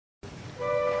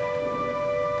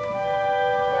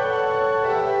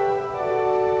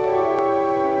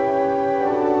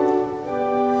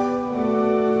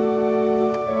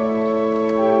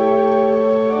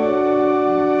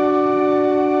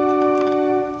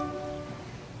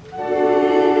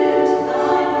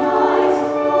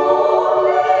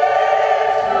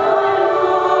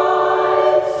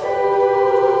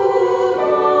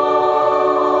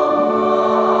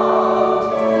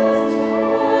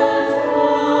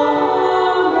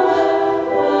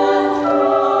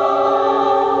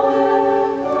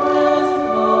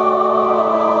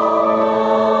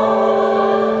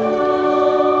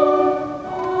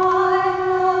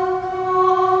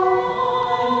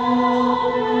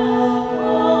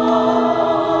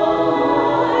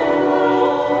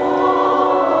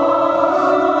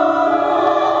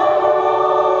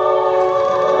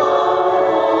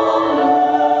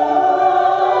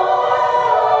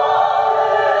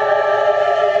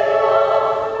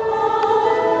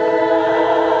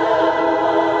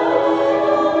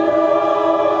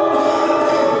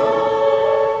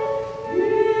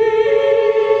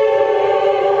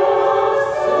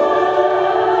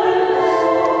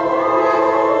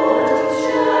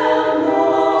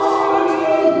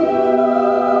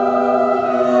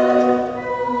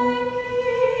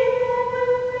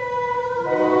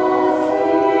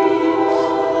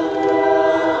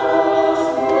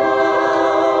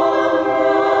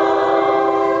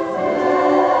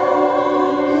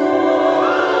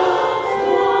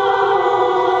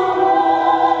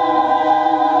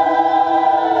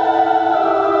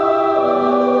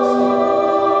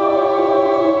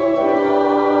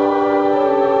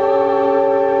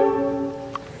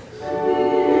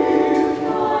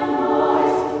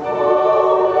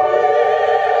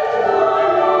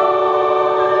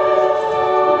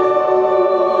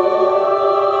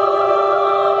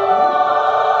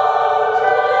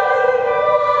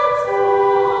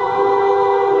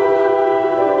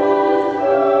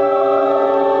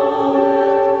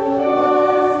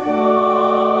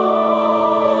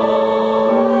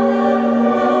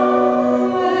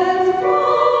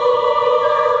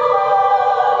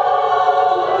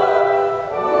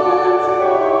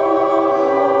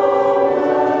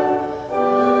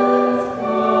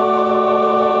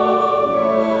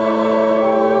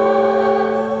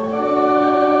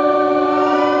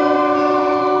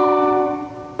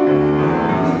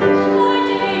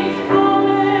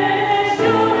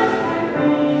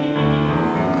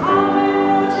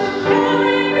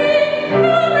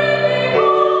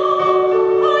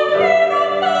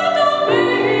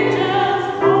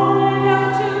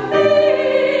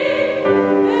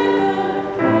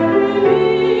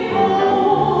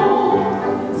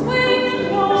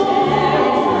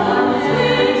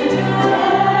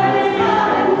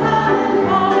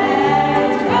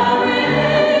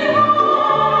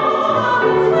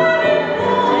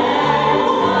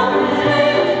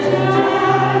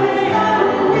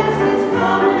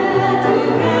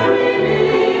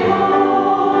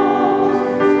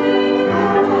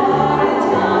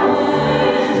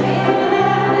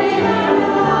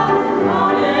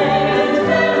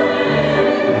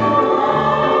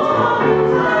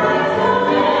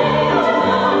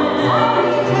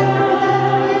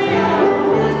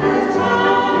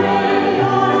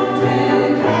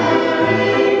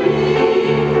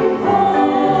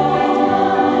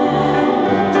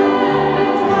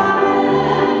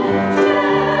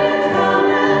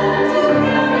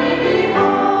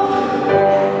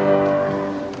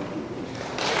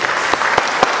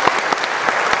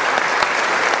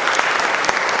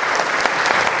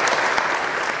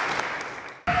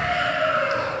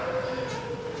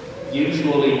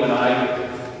usually when I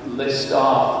list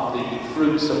off the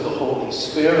fruits of the Holy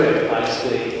Spirit, I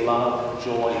say love,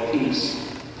 joy,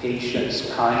 peace,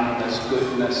 patience, kindness,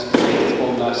 goodness,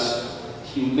 faithfulness,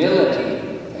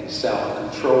 humility, and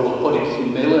self-control. Putting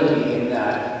humility in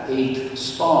that 8th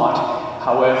spot.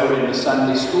 However, in the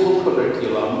Sunday school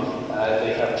curriculum,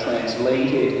 they have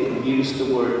translated and used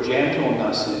the word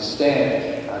gentleness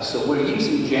instead. So we're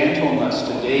using gentleness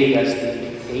today as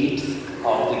the 8th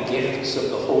of the gifts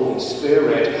of the Holy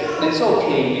Spirit. And it's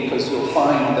okay because you'll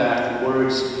find that the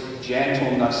words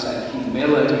gentleness and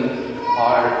humility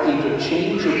are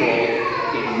interchangeable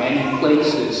in many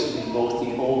places in both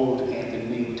the Old and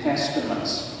the New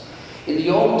Testaments. In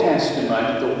the Old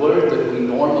Testament, the word that we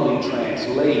normally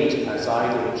translate as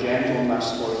either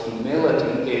gentleness or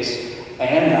humility is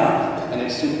ana, and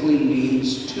it simply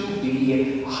means to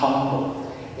be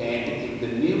humble. And in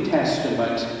the New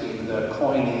Testament, in the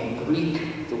Koine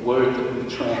Greek, the word that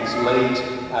we translate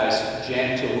as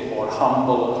gentle or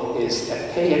humble is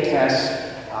epeikes.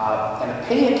 And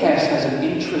epeikes has an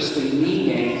interesting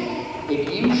meaning.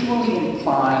 It usually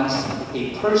implies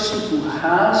a person who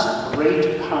has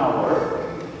great power,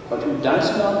 but who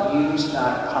does not use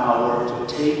that power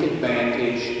to take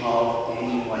advantage of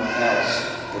anyone else.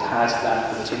 It has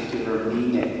that particular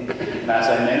meaning. And as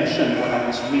I mentioned when I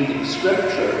was reading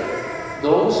scripture,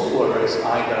 those words,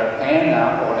 either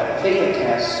ana or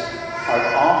epeikes,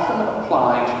 are often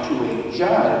applied to a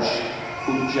judge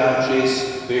who judges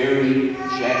very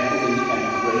gently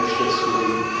and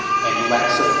graciously and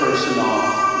lets a person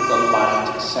off with a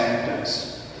light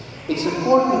sentence. It's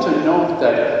important to note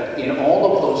that in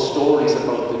all of those stories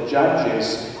about the judge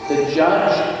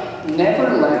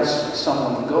never lets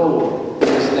someone go who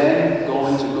is then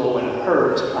going to go and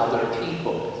hurt other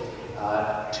people.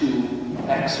 To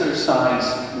exercise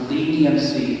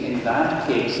leniency in that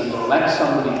case and to let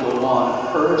somebody go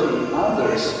on hurting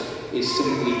others is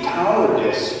simply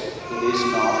cowardice. It is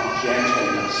not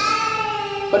gentleness.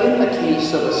 But in the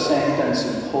case of a sentence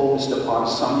imposed upon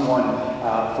someone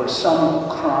for some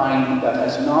crime that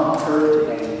has not hurt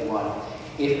anyone,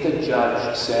 if the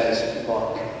judge says,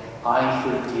 look, I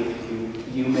forgive you,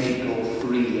 you may go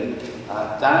free,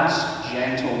 that's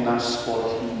gentleness or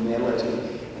humility.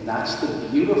 And that's the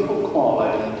beautiful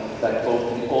quality that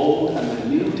both the Old and the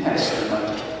New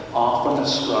Testament often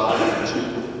ascribe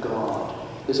to God.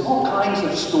 There's all kinds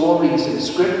of stories in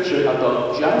Scripture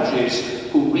about judges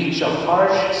who reach a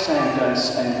harsh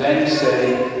sentence and then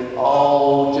say,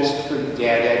 oh, just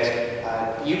forget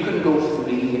it. You can go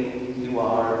free. You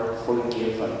are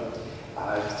forgiven.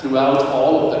 Throughout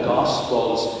all of the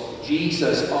Gospels,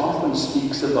 Jesus often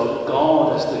speaks about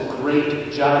God as the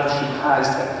great judge who has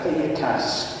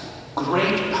epeikes,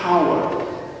 great power,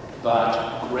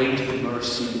 but great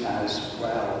mercy as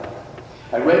well.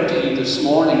 I read to you this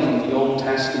morning from the Old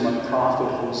Testament prophet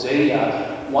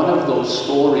Hosea, one of those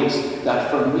stories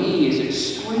that for me is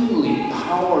extremely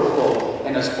powerful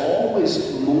and has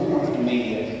always moved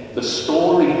me. The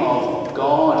story of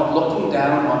God looking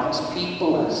down on his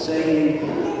people and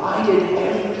saying, I did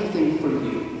everything for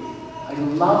you. I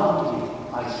loved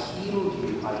you, I healed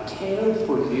you, I cared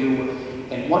for you,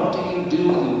 and what do?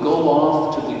 You go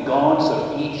off to the gods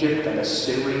of Egypt and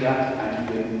Assyria and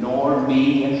you ignore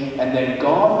me, and then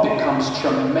God becomes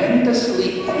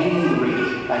tremendously angry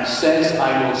and says,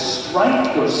 I will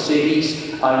strike your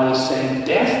cities, I will send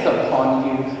death upon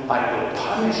you, I will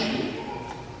punish you.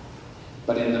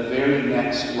 But in the very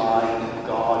next line,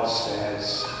 God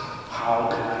says, how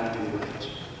can I do it?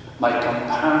 My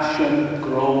compassion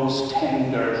grows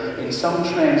tender. In some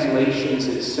translations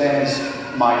it says,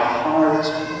 my heart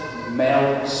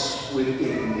melts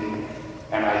within me,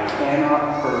 and I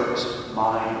cannot hurt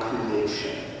my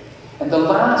creation. And the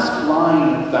last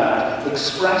line of that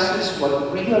expresses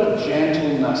what real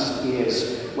gentleness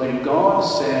is when God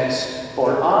says,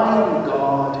 for I am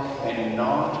God and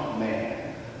not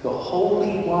man, the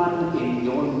Holy One in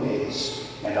your midst,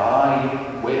 and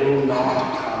I will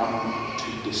not come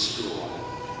to destroy.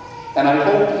 And I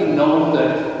hope you know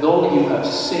that though you have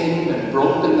sinned and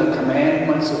broken the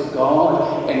commandments of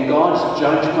God, and God's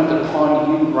judgment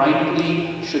upon you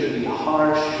rightly should be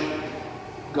harsh,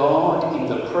 God, in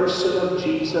the person of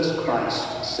Jesus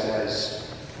Christ,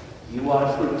 says, you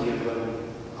are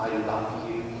forgiven, I love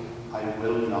you, I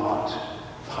will not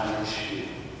punish you.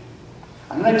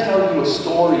 I'm going to tell you a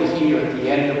story here at the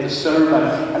end of the sermon,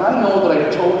 and I know that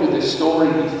I've told you this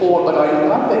story before, but I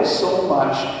love it so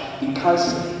much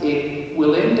because it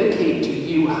will indicate to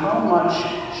you how much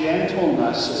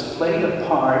gentleness has played a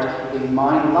part in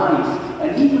my life,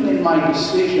 and even in my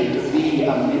decision to be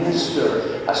a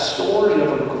minister, a story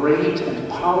of a great and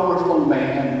powerful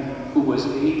man who was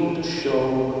able to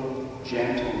show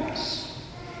gentleness.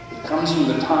 It comes from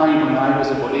the time when I was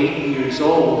about 8 years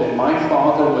old, and my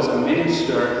father was a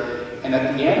minister, and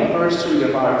at the anniversary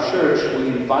of our church, we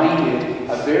invited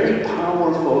a very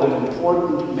powerful and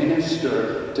important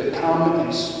minister to come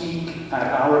and speak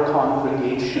at our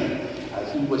congregation.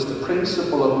 He was the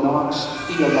principal of Knox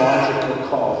Theological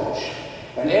College.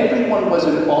 And everyone was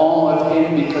in awe of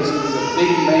him because he was a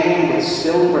big man with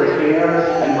silver hair,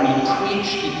 and when he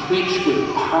preached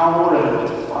with power and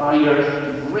with fire.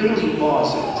 He really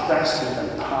was impressive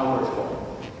and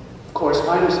powerful. Of course,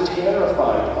 I was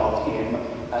terrified of him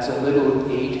as a little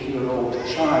 8-year-old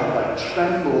child. I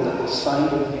trembled at the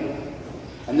sight of him.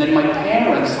 And then my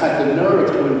parents had the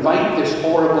nerve to invite this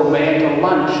horrible man to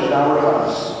lunch at our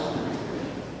house.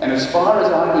 And as far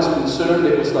as I was concerned,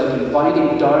 it was like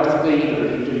inviting Darth Vader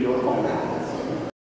into your home.